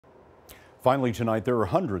Finally tonight, there are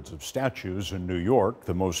hundreds of statues in New York,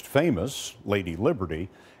 the most famous, Lady Liberty,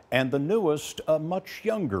 and the newest, a much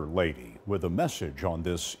younger lady with a message on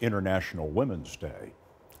this International Women's Day.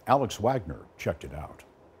 Alex Wagner checked it out.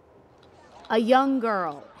 A young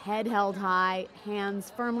girl, head held high, hands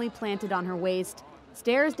firmly planted on her waist,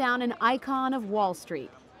 stares down an icon of Wall Street,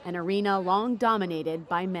 an arena long dominated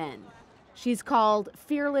by men. She's called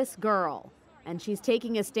Fearless Girl, and she's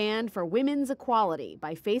taking a stand for women's equality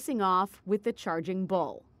by facing off with the charging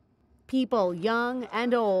bull. People young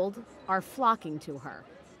and old are flocking to her.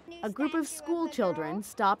 A group of school children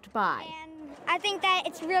stopped by. I think that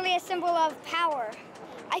it's really a symbol of power.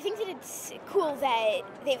 I think that it's cool that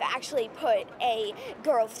they've actually put a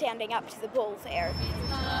girl standing up to the bull there.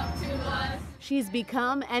 She's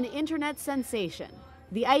become an internet sensation.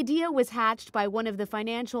 The idea was hatched by one of the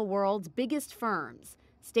financial world's biggest firms,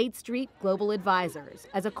 State Street Global Advisors,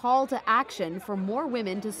 as a call to action for more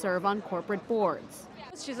women to serve on corporate boards.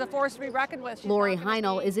 She's a force to be reckoned with. Lori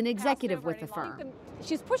Heinel is an executive with the firm.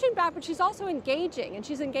 She's pushing back, but she's also engaging, and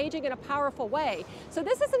she's engaging in a powerful way. So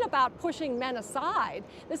this isn't about pushing men aside.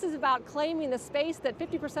 This is about claiming the space that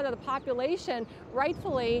 50% of the population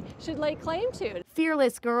rightfully should lay claim to.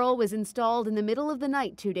 Fearless Girl was installed in the middle of the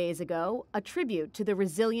night 2 days ago, a tribute to the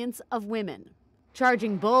resilience of women.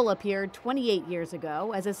 Charging Bull appeared 28 years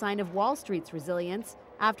ago as a sign of Wall Street's resilience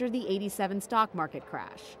after the '87 stock market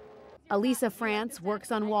crash. Elisa France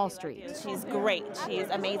works on Wall Street. She's great. She's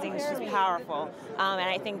amazing. She's powerful. And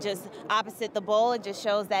I think just opposite the bull, it just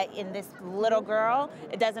shows that in this little girl,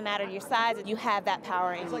 it doesn't matter your size, you have that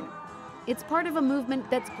power in you. It's part of a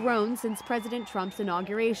movement that's grown since President Trump's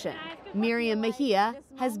inauguration. Miriam Mejia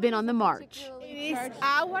has been on the march. It is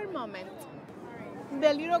our moment.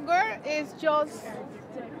 The little girl is just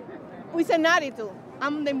with an attitude.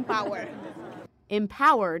 I'm empowered.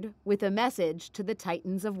 Empowered with a message to the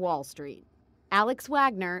titans of Wall Street. Alex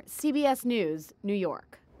Wagner, CBS News, New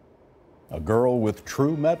York. A girl with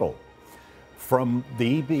true mettle. From the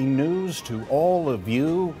evening news to all of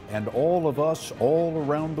you and all of us all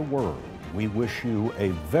around the world, we wish you a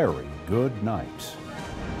very good night.